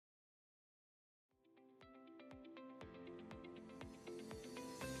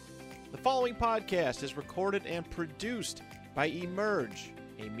following podcast is recorded and produced by Emerge,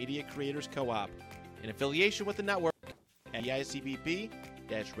 a media creators co-op, in affiliation with the network at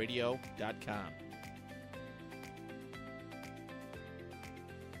eicbp-radio.com.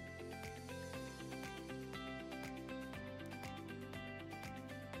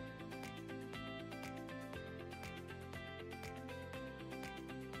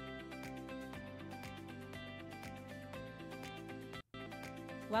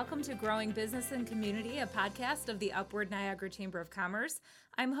 Welcome to Growing Business and Community, a podcast of the Upward Niagara Chamber of Commerce.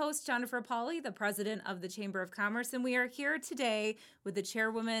 I'm host Jennifer Pauly, the president of the Chamber of Commerce, and we are here today with the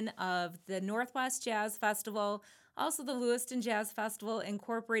chairwoman of the Northwest Jazz Festival, also the Lewiston Jazz Festival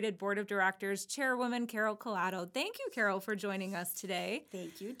Incorporated Board of Directors, Chairwoman Carol Collado. Thank you, Carol, for joining us today.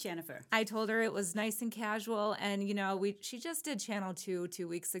 Thank you, Jennifer. I told her it was nice and casual, and she just did Channel 2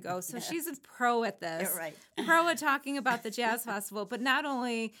 weeks ago, so she's a pro at this. You're right. Pro at talking about the Jazz Festival, but not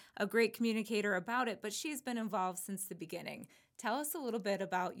only a great communicator about it, but she's been involved since the beginning. Tell us a little bit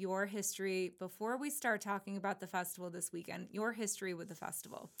about your history before we start talking about the festival this weekend, your history with the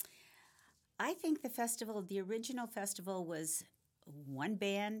festival. I think the original festival was one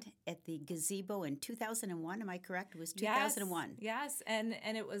band at the gazebo in 2001. Am I correct? It was 2001. Yes, and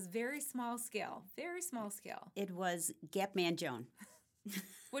it was very small scale. It was Gap Man Joan.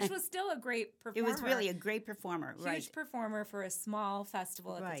 Which was still a great performer. It was really a great performer. Huge performer for a small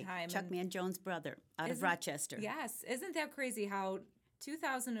festival at the time. Chuck Man Joan's brother out of Rochester. Yes. Isn't that crazy how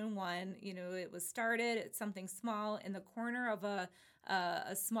 2001, it was started at something small in the corner of a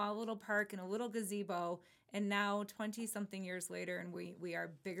small little park in a little gazebo, and now 20-something years later, and we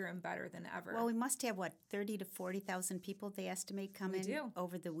are bigger and better than ever. Well, we must have, 30 to 40,000 people, they estimate, come in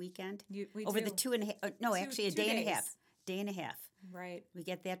over the weekend? Over the 2 and a half, actually a day and a half. Day and a half. Right. We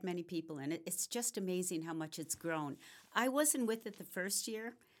get that many people in it. It's just amazing how much it's grown. I wasn't with it the first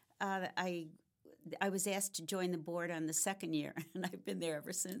year. I was asked to join the board on the second year, and I've been there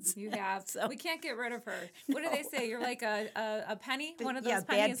ever since. You have. So, we can't get rid of her. What do they say? You're like a penny? One of those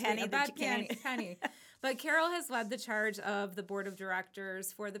pennies. A bad penny. But Carol has led the charge of the board of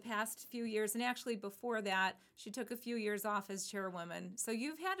directors for the past few years, and actually before that, she took a few years off as chairwoman. So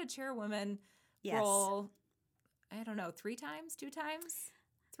you've had a chairwoman role, I don't know, 3 times, 2 times,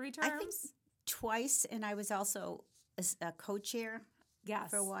 3 terms? I think twice, and I was also a co-chair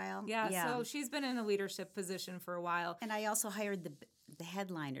for a while. Yeah, so she's been in a leadership position for a while. And I also hired the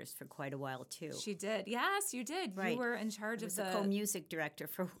headliners for quite a while, too. She did. Yes, you did. Right. You were in charge of the co-music director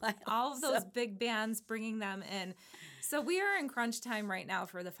for a while. All of those big bands, bringing them in. So we are in crunch time right now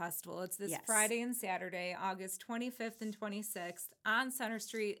for the festival. It's this Friday and Saturday, August 25th and 26th on Center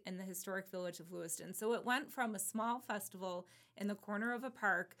Street in the historic village of Lewiston. So it went from a small festival in the corner of a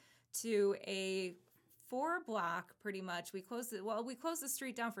park to a 4-block, pretty much. We closed the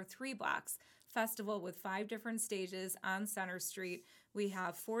street down for 3 blocks. Festival with 5 different stages on Center Street. We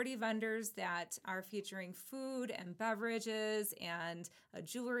have 40 vendors that are featuring food and beverages and a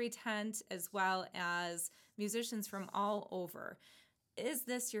jewelry tent, as well as musicians from all over. Is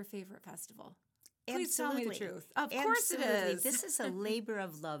this your favorite festival? Please tell me the truth. Of course it is. This is a labor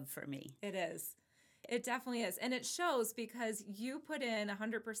of love for me. It is. It definitely is. And it shows because you put in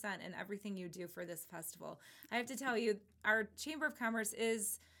 100% in everything you do for this festival. I have to tell you, our Chamber of Commerce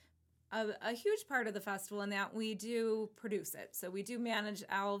is a huge part of the festival in that we do produce it. So we do manage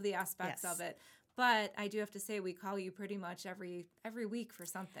all of the aspects of it. But I do have to say we call you pretty much every week for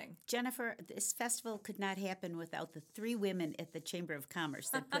something. Jennifer, this festival could not happen without the 3 women at the Chamber of Commerce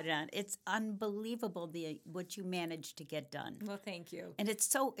that put it on. It's unbelievable what you managed to get done. Well, thank you. And it's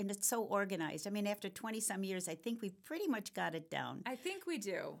so organized. I mean, after 20-some years, I think we've pretty much got it down. I think we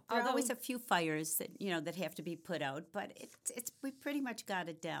do. There are always a few fires that have to be put out, but we pretty much got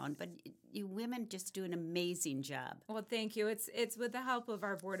it down. But you women just do an amazing job. Well, thank you. It's with the help of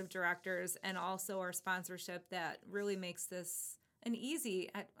our board of directors and also our sponsorship that really makes this an easy,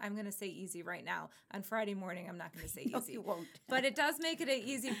 I'm going to say easy right now. On Friday morning, I'm not going to say easy. No, you won't. But it does make it an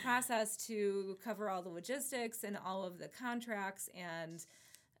easy process to cover all the logistics and all of the contracts and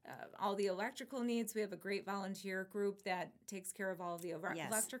all the electrical needs. We have a great volunteer group that takes care of all of the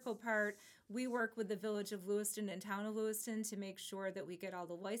electrical part. We work with the village of Lewiston and town of Lewiston to make sure that we get all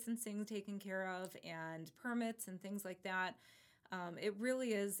the licensing taken care of and permits and things like that. It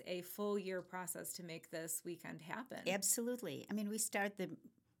really is a full year process to make this weekend happen. Absolutely. I mean, we start the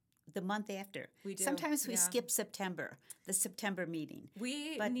month after. We do. Sometimes we skip September, the September meeting.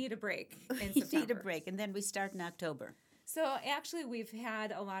 We need a break in We September. need a break, and then we start in October. So actually, we've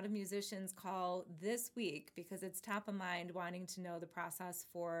had a lot of musicians call this week because it's top of mind wanting to know the process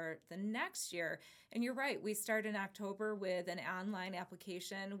for the next year. And you're right, we start in October with an online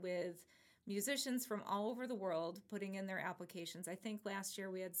application with musicians from all over the world putting in their applications. I think last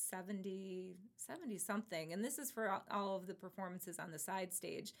year we had 70 something, and this is for all of the performances on the side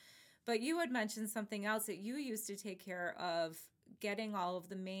stage. But you had mentioned something else that you used to take care of getting all of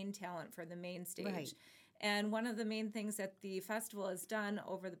the main talent for the main stage. Right. And one of the main things that the festival has done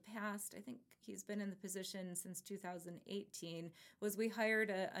over the past, I think he's been in the position since 2018, was we hired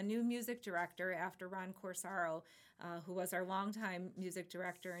a new music director after Ron Corsaro, who was our longtime music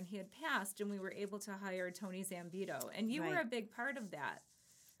director, and he had passed, and we were able to hire Tony Zambito. And you were a big part of that.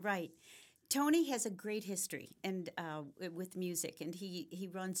 Right. Tony has a great history and with music, and he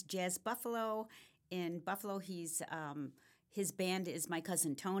runs Jazz Buffalo. In Buffalo, he's his band is My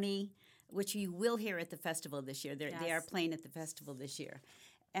Cousin Tony, which you will hear at the festival this year. They are playing at the festival this year.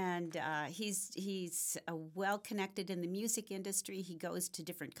 And he's well connected in the music industry. He goes to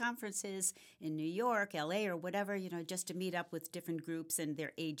different conferences in New York, L.A., or whatever, just to meet up with different groups and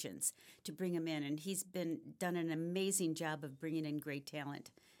their agents to bring them in. And he's done an amazing job of bringing in great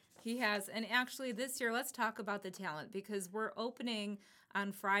talent. He has. And actually this year, let's talk about the talent because we're opening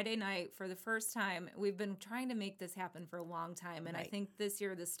on Friday night for the first time. We've been trying to make this happen for a long time. And I think this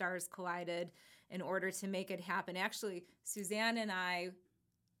year the stars collided in order to make it happen. Actually, Suzanne and I,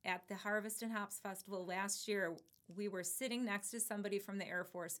 at the Harvest and Hops Festival last year, we were sitting next to somebody from the Air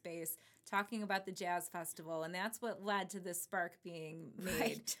Force Base talking about the Jazz Festival, and that's what led to this spark being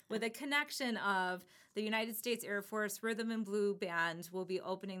made with a connection of the United States Air Force Rhythm and Blue Band will be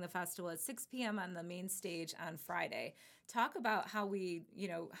opening the festival at 6 p.m. on the main stage on Friday. Talk about how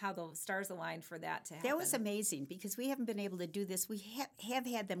how the stars aligned for that to happen. That was amazing because we haven't been able to do this. We have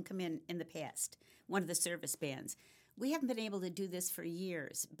had them come in the past, one of the service bands. We haven't been able to do this for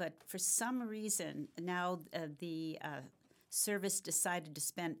years, but for some reason now the service decided to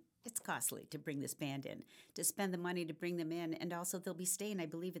spend. It's costly to bring this band in, to spend the money to bring them in, and also they'll be staying, I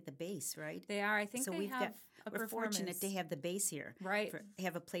believe, at the base, right? They are. I think so they have a we're performance. fortunate to have the base here, right?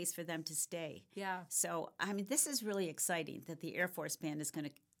 Have a place for them to stay. Yeah. So I mean, this is really exciting that the Air Force Band is going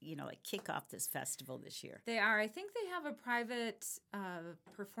to kick off this festival this year. They are. I think they have a private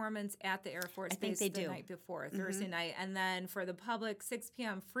performance at the Air Force Base the night before, Thursday night. And then for the public, 6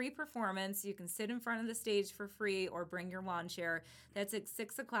 p.m. free performance. You can sit in front of the stage for free or bring your lawn chair. That's at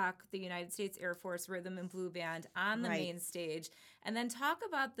 6 o'clock, the United States Air Force Rhythm and Blue Band on the main stage. And then talk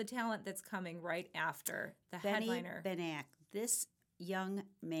about the talent that's coming right after the headliner. Benny Benak, this young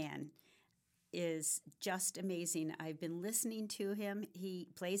man is just amazing. I've been listening to him. He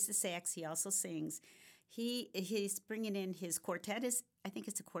plays the sax. He also sings. He's bringing in his quartet. I think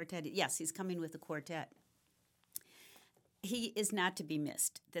it's a quartet. Yes, he's coming with a quartet. He is not to be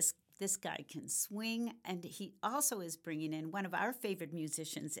missed. This guy can swing, and he also is bringing in one of our favorite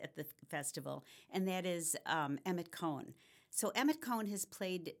musicians at the festival, and that is Emmett Cohen. So Emmett Cohen has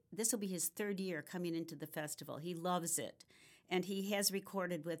played. This will be his third year coming into the festival. He loves it. And he has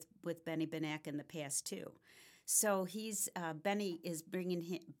recorded with Benny Benak in the past too, so Benny is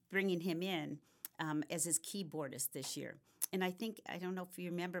bringing him in as his keyboardist this year. And I don't know if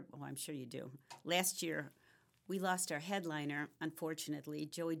you remember. Oh, I'm sure you do. Last year, we lost our headliner. Unfortunately,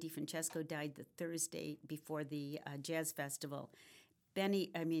 Joey DiFrancesco died the Thursday before the Jazz Festival.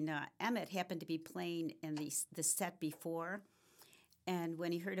 Emmett happened to be playing in the set before, and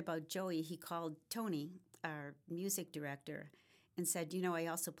when he heard about Joey, he called Tony, our music director, and said, I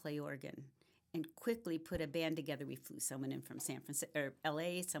also play organ, and quickly put a band together. We flew someone in from San Francisco or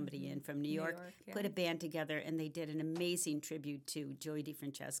L.A., somebody in from New York, put a band together, and they did an amazing tribute to Joey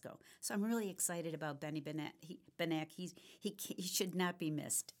DiFrancesco. So I'm really excited about Benny Benak. He should not be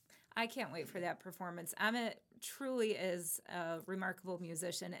missed. I can't wait for that performance. Emmett truly is a remarkable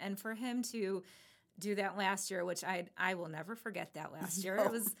musician, and for him to do that last year, which I will never forget that last year.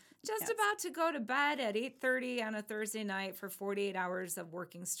 It was just about to go to bed at 8:30 on a Thursday night for 48 hours of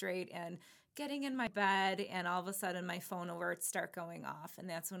working straight and getting in my bed, and all of a sudden my phone alerts start going off, and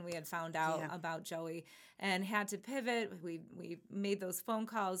that's when we had found out about Joey and had to pivot. We made those phone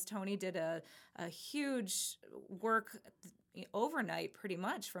calls. Tony did a huge work overnight pretty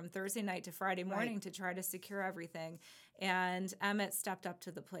much from Thursday night to Friday morning to try to secure everything. And Emmett stepped up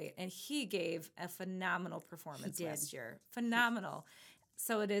to the plate, and he gave a phenomenal performance last year. Phenomenal.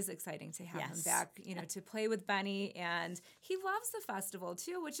 So it is exciting to have him back, to play with Benny. And he loves the festival,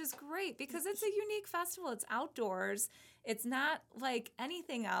 too, which is great because it's a unique festival. It's outdoors. It's not like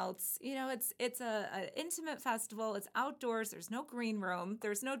anything else. It's an intimate festival. It's outdoors. There's no green room.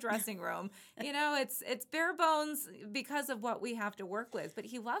 There's no dressing room. It's bare bones because of what we have to work with. But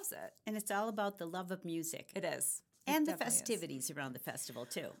he loves it. And it's all about the love of music. It is. And the festivities around the festival,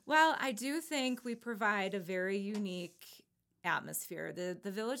 too. Well, I do think we provide a very unique atmosphere.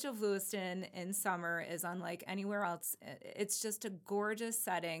 The village of Lewiston in summer is unlike anywhere else. It's just a gorgeous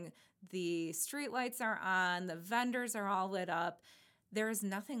setting. The street lights are on. The vendors are all lit up. There is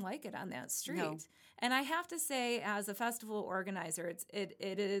nothing like it on that street. No. And I have to say, as a festival organizer, it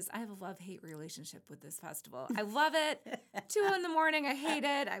is, I have a love-hate relationship with this festival. I love it. 2 a.m, I hate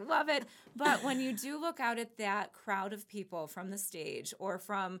it. I love it. But when you do look out at that crowd of people from the stage or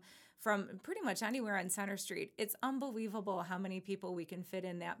from pretty much anywhere on Center Street, it's unbelievable how many people we can fit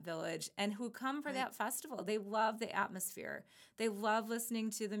in that village and who come for that festival. They love the atmosphere. They love listening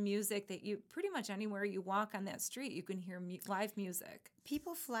to the music that you pretty much anywhere you walk on that street, you can hear live music.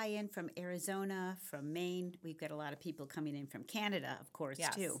 People fly in from Arizona, from Maine. We've got a lot of people coming in from Canada, of course,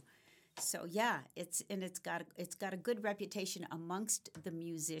 too. So it's got a good reputation amongst the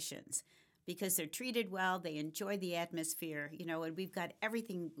musicians, because they're treated well, they enjoy the atmosphere, and we've got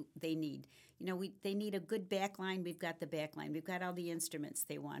everything they need. They need a good back line, we've got the back line. We've got all the instruments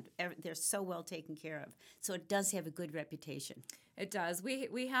they want. They're so well taken care of. So it does have a good reputation. It does.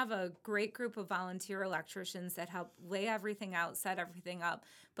 We have a great group of volunteer electricians that help lay everything out, set everything up,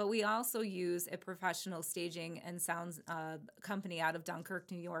 but we also use a professional staging and sound company out of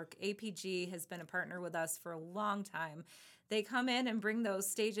Dunkirk, New York. APG has been a partner with us for a long time. They come in and bring those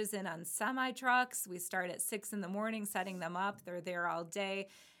stages in on semi-trucks. We start at 6 a.m. setting them up. They're there all day.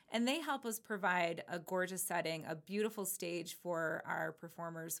 And they help us provide a gorgeous setting, a beautiful stage for our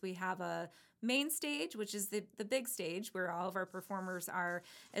performers. We have a main stage, which is the big stage where all of our performers are,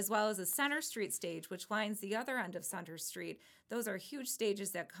 as well as a Center Street stage, which lines the other end of Center Street. Those are huge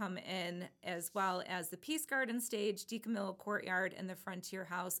stages that come in, as well as the Peace Garden stage, DeCamillo Courtyard, and the Frontier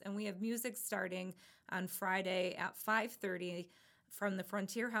House. And we have music starting on Friday at 5:30 from the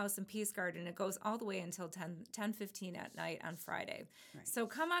Frontier House and Peace Garden. It goes all the way until 10:15 at night on Friday. Right. So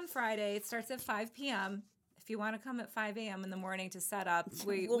come on Friday. It starts at 5 p.m. If you want to come at 5 a.m. in the morning to set up,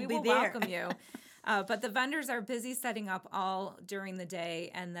 we will welcome you. But the vendors are busy setting up all during the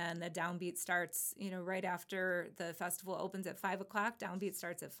day, and then the downbeat starts, right after the festival opens at 5 o'clock. Downbeat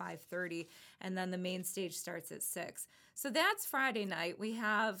starts at 5:30, and then the main stage starts at 6. So that's Friday night. We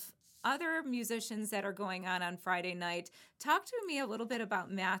have other musicians that are going on Friday night. Talk to me a little bit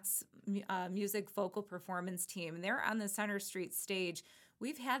about Matt's music vocal performance team. They're on the Center Street stage.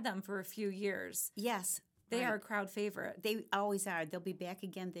 We've had them for a few years. Yes. They are a crowd favorite. They always are. They'll be back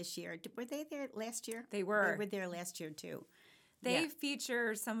again this year. Were they there last year? They were. They were there last year, too. They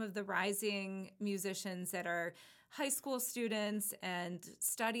feature some of the rising musicians that are high school students and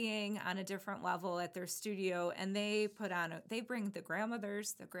studying on a different level at their studio, and they bring the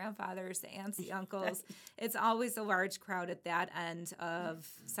grandmothers, the grandfathers, the aunts, the uncles. It's always a large crowd at that end of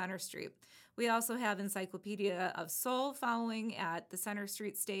Center Street. We also have Encyclopedia of Soul following at the Center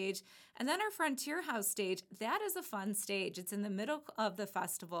Street stage. And then our Frontier House stage, that is a fun stage. It's in the middle of the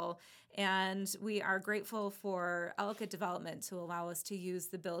festival, and we are grateful for Ellicott Development to allow us to use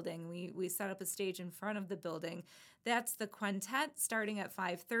the building. We set up a stage in front of the building. That's the quintet starting at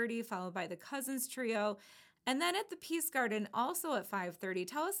 5:30, followed by the Cousins Trio. And then at the Peace Garden, also at 5:30.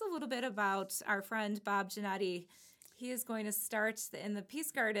 Tell us a little bit about our friend Bob Giannetti. He is going to start in the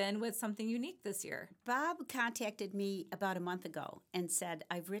Peace Garden with something unique this year. Bob contacted me about a month ago and said,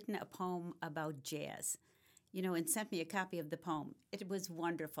 I've written a poem about jazz, and sent me a copy of the poem. It was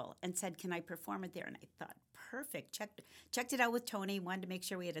wonderful, and said, can I perform it there? And I thought, perfect. Checked it out with Tony, wanted to make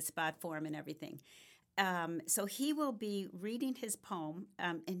sure we had a spot for him and everything. So he will be reading his poem,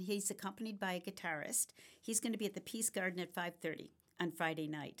 and he's accompanied by a guitarist. He's going to be at the Peace Garden at 5:30. On Friday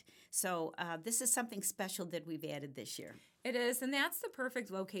night. So this is something special that we've added this year. It is, and that's the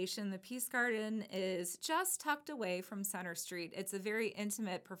perfect location. The Peace Garden is just tucked away from Center Street. It's a very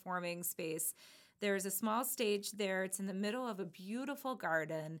intimate performing space. There's a small stage there. It's in the middle of a beautiful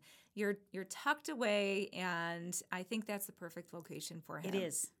garden. You're tucked away, and I think that's the perfect location for him. It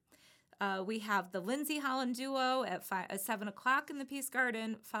is. We have the Lindsay Holland Duo at 7 o'clock in the Peace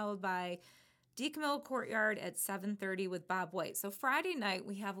Garden, followed by DeCamillo Courtyard at 7:30 with Bob White. So Friday night,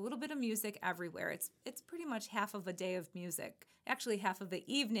 we have a little bit of music everywhere. It's pretty much half of a day of music, actually half of the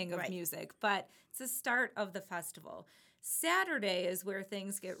evening of music, but it's the start of the festival. Saturday is where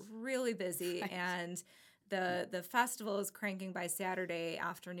things get really busy, and The festival is cranking by Saturday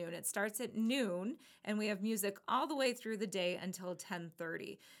afternoon. It starts at noon, and we have music all the way through the day until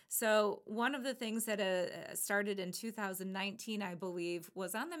 10:30. So one of the things that started in 2019, I believe,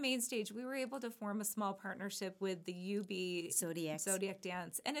 was on the main stage. We were able to form a small partnership with the UB Zodiac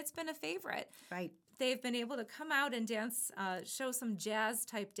Dance, and it's been a favorite. Right. They've been able to come out and dance, show some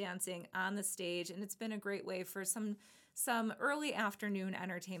jazz-type dancing on the stage, and it's been a great way for some early afternoon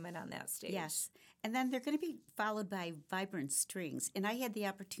entertainment on that stage. Yes. And then they're going to be followed by Vibrant Strings. And I had the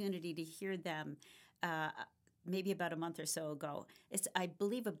opportunity to hear them maybe about a month or so ago. It's, I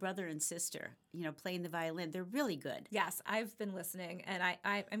believe, a brother and sister, playing the violin. They're really good. Yes, I've been listening. And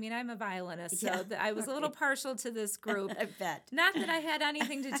I mean, I'm a violinist, so I was a little partial to this group. I bet. Not that I had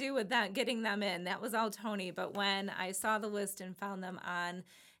anything to do with that, getting them in. That was all Tony. But when I saw the list and found them on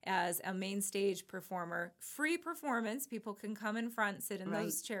as a main stage performer, free performance, people can come in front, sit in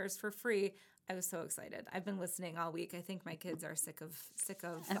those chairs for free. I was so excited. I've been listening all week. I think my kids are sick of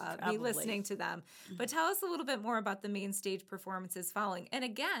me listening to them. But tell us a little bit more about the main stage performances following. And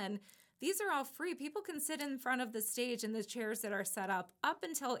again, these are all free. People can sit in front of the stage in the chairs that are set up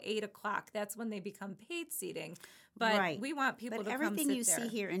until 8 o'clock. That's when they become paid seating. But we want people to come sit there. But everything you see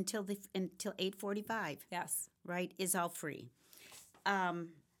here until 8:45, yes, right, is all free.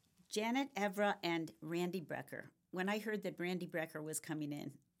 Janet Evra and Randy Brecker. When I heard that Randy Brecker was coming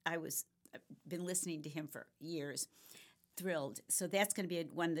in, I've been listening to him for years. Thrilled. So that's going to be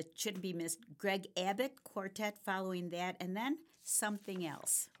one that shouldn't be missed. Greg Abbott Quartet following that, and then something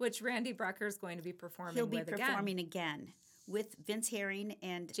else. Which Randy Brecker is going to be performing He'll be with performing again with Vince Herring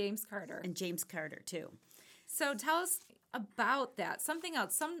and James Carter. And James Carter, too. So tell us about that. Something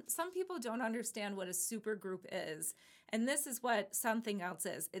else. Some people don't understand what a super group is. And this is what something else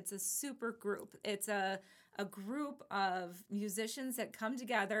is. It's a super group. It's a group of musicians that come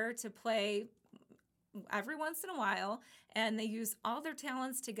together to play every once in a while, and they use all their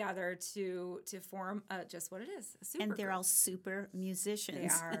talents together to form just what it is, a super And they're group. all super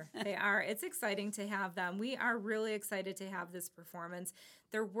musicians. They are. It's exciting to have them. We are really excited to have this performance.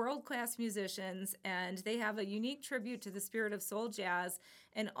 They're world-class musicians, and they have a unique tribute to the spirit of soul jazz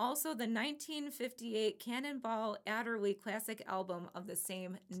and also the 1958 Cannonball Adderley classic album of the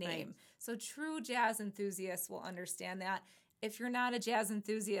same name. Right. So true jazz enthusiasts will understand that. If you're not a jazz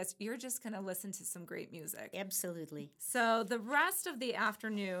enthusiast, you're just going to listen to some great music. Absolutely. So the rest of the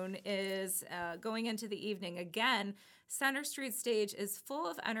afternoon is going into the evening. Again, Center Street Stage is full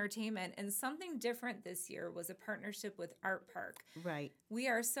of entertainment, and something different this year was a partnership with Art Park. Right. We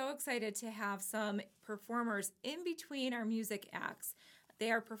are so excited to have some performers in between our music acts.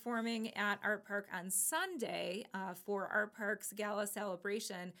 They are performing at Art Park on Sunday for Art Park's Gala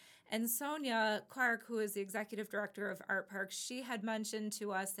celebration. And Sonia Clark, who is the executive director of Art Park, she had mentioned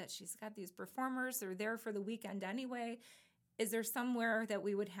to us that she's got these performers. They're there for the weekend anyway. Is there somewhere that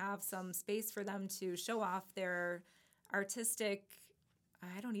we would have some space for them to show off their artistic,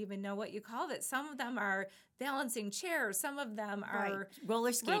 I don't even know what you call it. Some of them are balancing chairs. Some of them are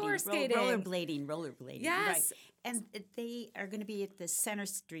roller skating. Rollerblading. Yes. Right. And they are going to be at the Center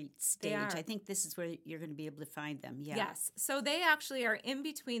Street stage. I think this is where you're going to be able to find them. Yeah. Yes. So they actually are in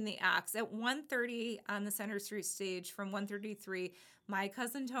between the acts at 1:30 on the Center Street stage from 1:33. My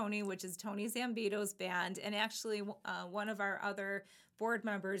Cousin Tony, which is Tony Zambito's band, and actually one of our other board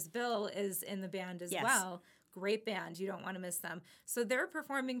members, Bill, is in the band as well. Great band. You don't want to miss them. So they're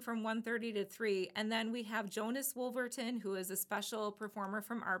performing from 1:30 to 3. And then we have Jonas Wolverton, who is a special performer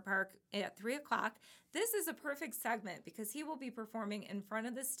from Art Park at 3 o'clock. This is a perfect segment because he will be performing in front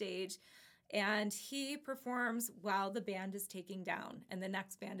of the stage, and he performs while the band is taking down and the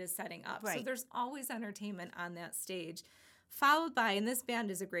next band is setting up. Right. So there's always entertainment on that stage. Followed by, and this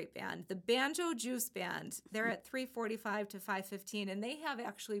band is a great band, the Banjo Juice Band. They're at 3:45 to 5:15, and they have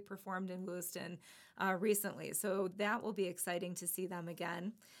actually performed in Lewiston recently. So that will be exciting to see them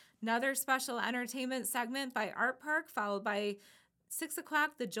again. Another special entertainment segment by Art Park, followed by 6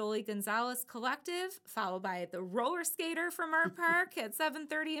 o'clock, the Jolie Gonzalez Collective, followed by the Roller Skater from Art Park at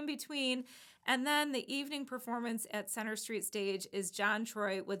 7:30 in between. And then the evening performance at Center Street Stage is John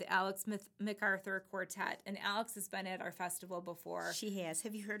Troy with Alex MacArthur Quartet. And Alex has been at our festival before. She has.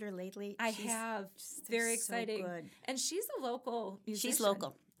 Have you heard her lately? I have. Very exciting. So good. And she's a local musician. She's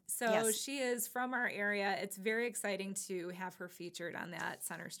local. So she is from our area. It's very exciting to have her featured on that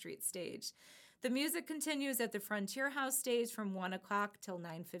Center Street Stage. The music continues at the Frontier House stage from 1 o'clock till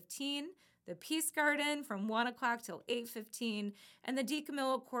 9:15, the Peace Garden from 1 o'clock till 8:15, and the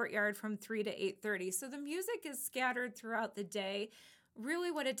DeCamillo Courtyard from 3 to 8:30. So the music is scattered throughout the day.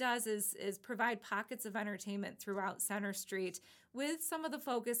 really what it does is provide pockets of entertainment throughout Center Street with some of the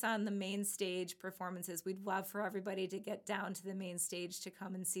focus on the main stage performances. We'd love for everybody to get down to the main stage to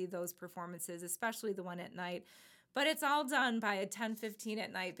come and see those performances, especially the one at night. But it's all done by 10:15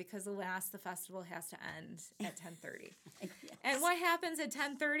 at night because alas, the festival has to end at 10:30. Yes. And what happens at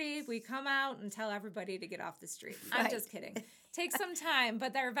 10:30? We come out and tell everybody to get off the street. I'm just kidding. Take some time,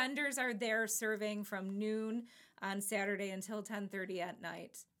 but our vendors are there serving from noon on Saturday until 10:30 at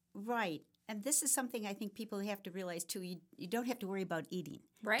night. Right. And this is something I think people have to realize, too. You don't have to worry about eating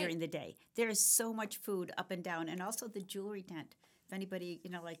during the day. There is so much food up and down, and also the jewelry tent. If anybody,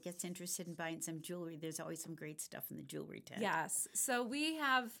 gets interested in buying some jewelry, there's always some great stuff in the jewelry tent. Yes. So we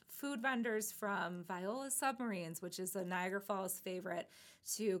have food vendors from Viola Submarines, which is a Niagara Falls favorite,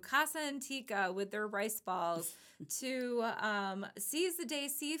 to Casa Antica with their rice balls, to Seize the Day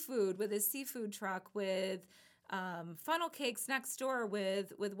Seafood with his seafood truck, with funnel cakes next door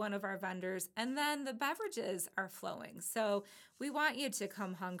with one of our vendors, and then the beverages are flowing. So we want you to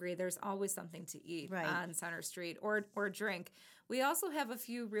come hungry. There's always something to eat on Center Street or drink. We also have a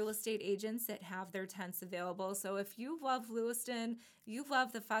few real estate agents that have their tents available. So if you love Lewiston, you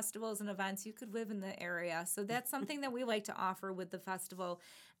love the festivals and events, you could live in the area. So that's something that we like to offer with the festival.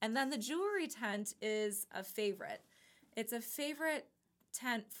 And then the jewelry tent is a favorite. It's a favorite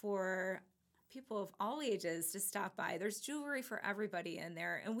tent for people of all ages to stop by. There's jewelry for everybody in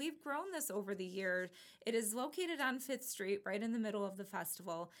there, and we've grown this over the years. It is located on 5th Street, right in the middle of the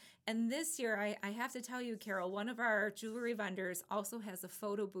festival. And this year, I have to tell you, Carol, one of our jewelry vendors also has a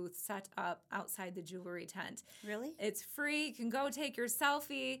photo booth set up outside the jewelry tent. Really? It's free. You can go take your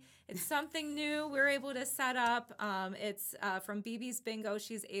selfie. It's something new we're able to set up. It's from BB's Bingo.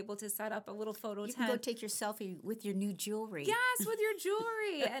 She's able to set up a little photo tent. You can go take your selfie with your new jewelry. Yes, with your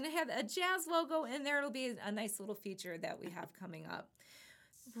jewelry. And it had a jazz logo in there. It'll be a nice little feature that we have coming up.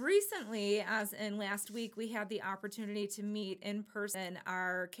 Recently, as in last week, we had the opportunity to meet in person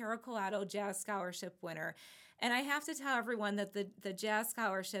our Carol Collado Jazz Scholarship winner. And I have to tell everyone that the Jazz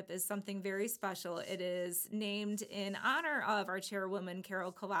Scholarship is something very special. It is named in honor of our chairwoman,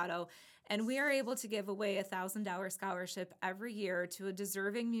 Carol Collado, and we are able to give away a $1,000 scholarship every year to a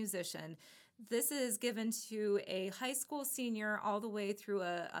deserving musician. This is given to a high school senior all the way through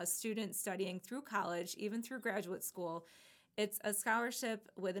a student studying through college, even through graduate school. It's a scholarship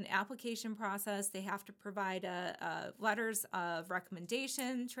with an application process. They have to provide letters of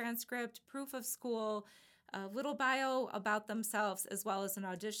recommendation, transcript, proof of school, a little bio about themselves, as well as an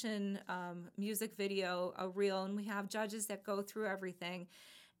audition, music video, a reel, and we have judges that go through everything.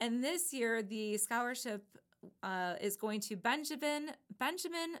 And this year, the scholarship is going to Benjamin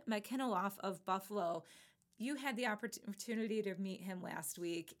McKinloff of Buffalo. You had the opportunity to meet him last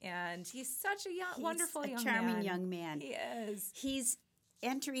week, and he's such a wonderful young man. Charming young man. He is. He's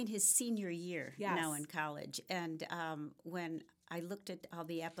entering his senior year now in college, and when I looked at all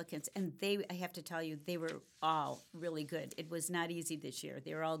the applicants, and I have to tell you, they were all really good. It was not easy this year.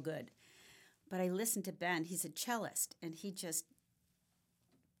 They were all good. But I listened to Ben. He's a cellist, and he just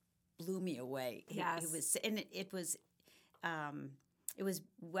blew me away. Yes. It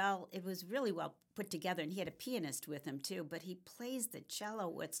was really well put together, and he had a pianist with him too, but he plays the cello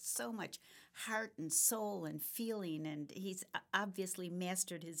with so much heart and soul and feeling, and he's obviously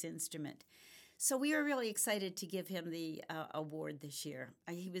mastered his instrument. So we were really excited to give him the award this year.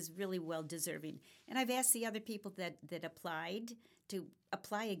 He was really well deserving. And I've asked the other people that applied to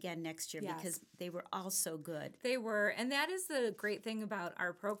apply again next year because they were all so good. They were. And that is the great thing about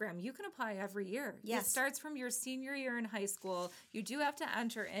our program. You can apply every year. Yes. It starts from your senior year in high school. You do have to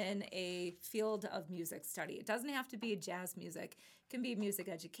enter in a field of music study. It doesn't have to be jazz music. It can be music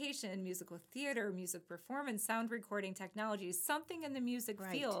education, musical theater, music performance, sound recording technology, something in the music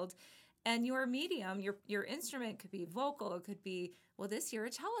field. And your medium, your instrument could be vocal. It could be, this year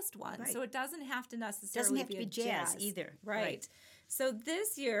a cellist one. Right. So it doesn't have to necessarily be jazz either. Right. So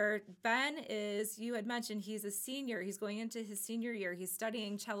this year, Ben you had mentioned he's a senior. He's going into his senior year. He's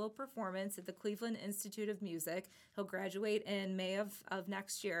studying cello performance at the Cleveland Institute of Music. He'll graduate in May of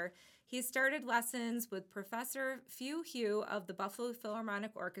next year. He started lessons with Professor Few Hugh of the Buffalo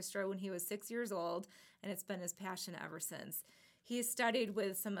Philharmonic Orchestra when he was 6 years old, and it's been his passion ever since. He studied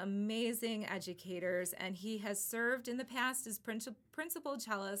with some amazing educators, and he has served in the past as principal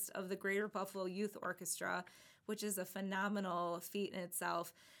cellist of the Greater Buffalo Youth Orchestra, which is a phenomenal feat in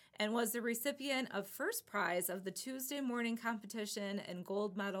itself, and was the recipient of first prize of the Tuesday morning competition and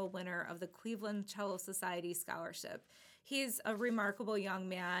gold medal winner of the Cleveland Cello Society Scholarship. He's a remarkable young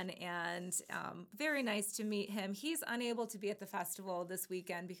man, and very nice to meet him. He's unable to be at the festival this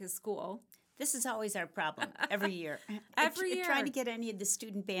weekend because school. This is always our problem every year. Every year. Trying to get any of the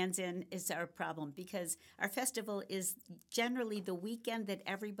student bands in is our problem because our festival is generally the weekend that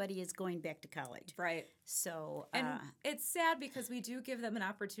everybody is going back to college. Right. So, and it's sad because we do give them an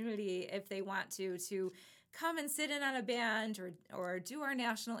opportunity if they want to come and sit in on a band or do our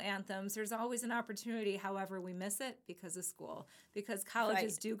national anthems. There's always an opportunity. However, we miss it because of school, because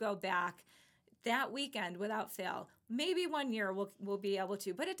colleges do go back that weekend without fail. Maybe one year we'll be able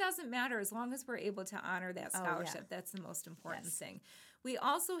to, but it doesn't matter as long as we're able to honor that scholarship. That's the most important thing. We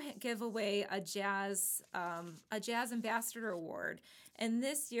also give away a jazz ambassador award, and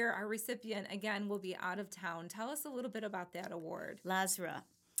this year our recipient again will be out of town. Tell us a little bit about that award. Lazara,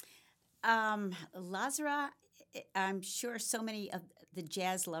 I'm sure so many of the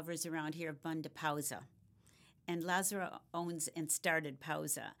jazz lovers around here have been to Pausa, and Lazara owns and started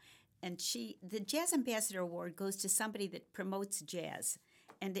Pausa. And the Jazz Ambassador Award goes to somebody that promotes jazz.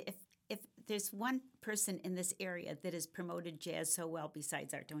 And if there's one person in this area that has promoted jazz so well,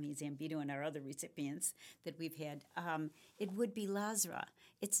 besides our Tony Zambito and our other recipients that we've had, it would be Lazara.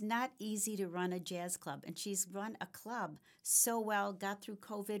 It's not easy to run a jazz club, and she's run a club so well, got through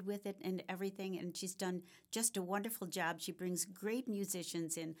COVID with it and everything, and she's done just a wonderful job. She brings great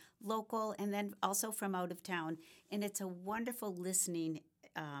musicians in, local and then also from out of town, and it's a wonderful listening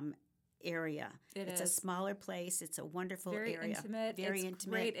area. It's a smaller place. It's a wonderful area. Very intimate.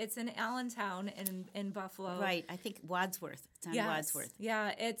 Great. It's in Allentown in Buffalo. Right. I think Wadsworth. It's on Wadsworth.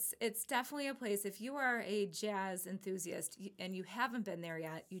 Yeah, it's definitely a place. If you are a jazz enthusiast and you haven't been there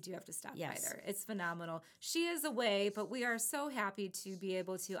yet, you do have to stop by there. It's phenomenal. She is away, but we are so happy to be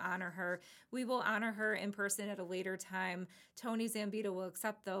able to honor her. We will honor her in person at a later time. Tony Zambito will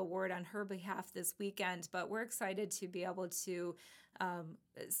accept the award on her behalf this weekend, but we're excited to be able to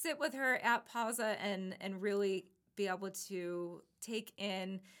sit with her at Pausa and really be able to take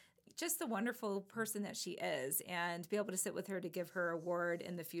in just the wonderful person that she is and be able to sit with her to give her award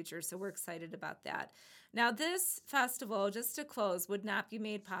in the future. So we're excited about that. Now, this festival, just to close, would not be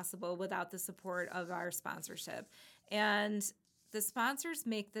made possible without the support of our sponsorship. And the sponsors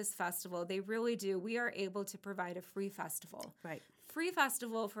make this festival. They really do. We are able to provide a free festival. Right. Free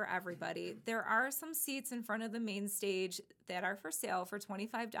festival for everybody. There are some seats in front of the main stage that are for sale for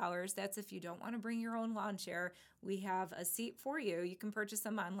 $25. That's if you don't want to bring your own lawn chair. We have a seat for you. You can purchase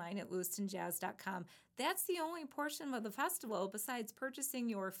them online at lewistonjazz.com. That's the only portion of the festival besides purchasing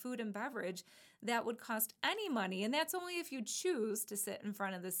your food and beverage that would cost any money, and that's only if you choose to sit in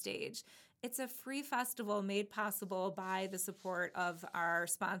front of the stage. It's a free festival made possible by the support of our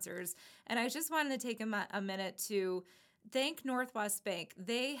sponsors. And I just wanted to take a minute to thank Northwest Bank.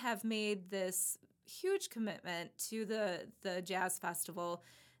 They have made this huge commitment to the Jazz Festival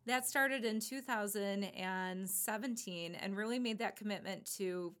that started in 2017 and really made that commitment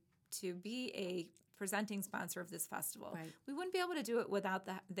to be a presenting sponsor of this festival. Right. We wouldn't be able to do it without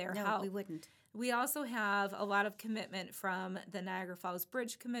their help. No, we wouldn't. We also have a lot of commitment from the Niagara Falls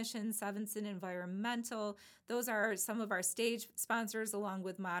Bridge Commission, Sevenson Environmental. Those are some of our stage sponsors, along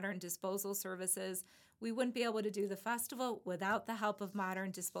with Modern Disposal Services. We wouldn't be able to do the festival without the help of Modern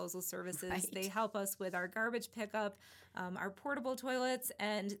Disposal Services. Right. They help us with our garbage pickup, our portable toilets,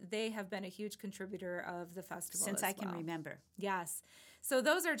 and they have been a huge contributor of the festival since I can remember. Yes. So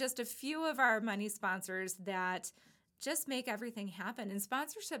those are just a few of our money sponsors that just make everything happen. And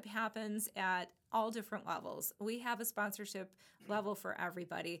sponsorship happens at all different levels. We have a sponsorship level for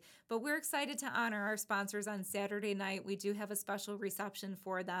everybody. But we're excited to honor our sponsors on Saturday night. We do have a special reception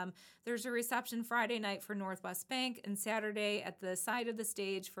for them. There's a reception Friday night for Northwest Bank and Saturday at the side of the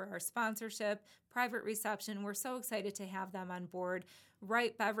stage for our sponsorship, private reception. We're so excited to have them on board.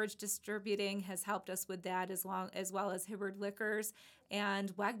 Wright Beverage Distributing has helped us with that as well as Hibbard Liquors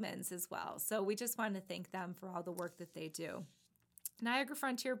and Wegmans as well. So we just want to thank them for all the work that they do. Niagara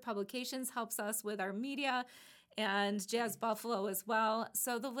Frontier Publications helps us with our media and Jazz Buffalo as well.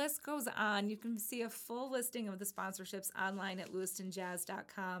 So the list goes on. You can see a full listing of the sponsorships online at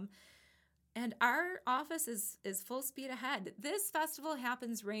lewistonjazz.com. And our office is full speed ahead. This festival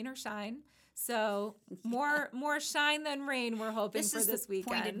happens rain or shine. So more shine than rain, we're hoping for this weekend. This is the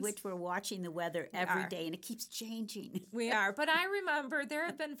point at which we're watching the weather every day, and it keeps changing. We are. But I remember there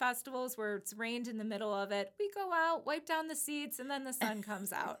have been festivals where it's rained in the middle of it. We go out, wipe down the seats, and then the sun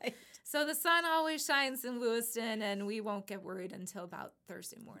comes out. Right. So the sun always shines in Lewiston, and we won't get worried until about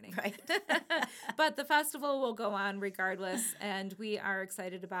Thursday morning. Right. But the festival will go on regardless, and we are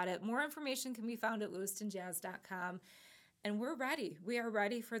excited about it. More information can be found at lewistonjazz.com. And we're ready. We are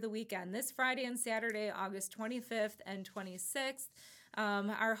ready for the weekend. This Friday and Saturday, August 25th and 26th.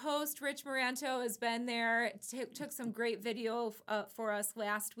 Our host, Rich Moranto, has been there, took some great video for us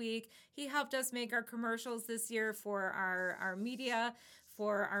last week. He helped us make our commercials this year for our media,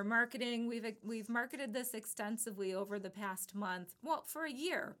 for our marketing. We've marketed this extensively over the past month. Well, for a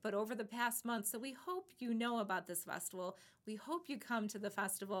year, but over the past month. So we hope you know about this festival. We hope you come to the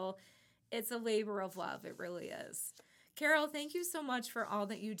festival. It's a labor of love. It really is. Carol, thank you so much for all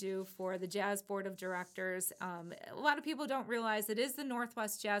that you do for the Jazz Board of Directors. A lot of people don't realize it is the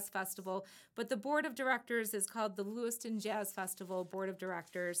Northwest Jazz Festival, but the Board of Directors is called the Lewiston Jazz Festival Board of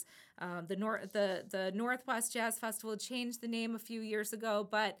Directors. The Northwest Jazz Festival changed the name a few years ago,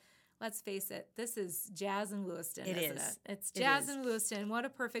 but let's face it, this is Jazz in Lewiston, isn't it? It's Jazz in Lewiston. What a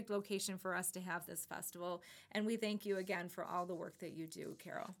perfect location for us to have this festival. And we thank you again for all the work that you do,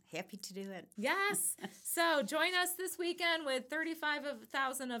 Carol. Happy to do it. Yes. So join us this weekend with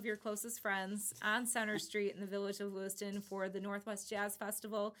 35,000 of your closest friends on Center Street in the village of Lewiston for the Northwest Jazz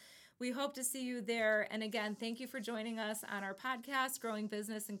Festival. We hope to see you there. And again, thank you for joining us on our podcast, Growing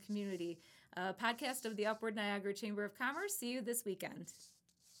Business and Community, a podcast of the Upward Niagara Chamber of Commerce. See you this weekend.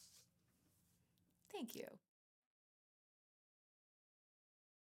 Thank you.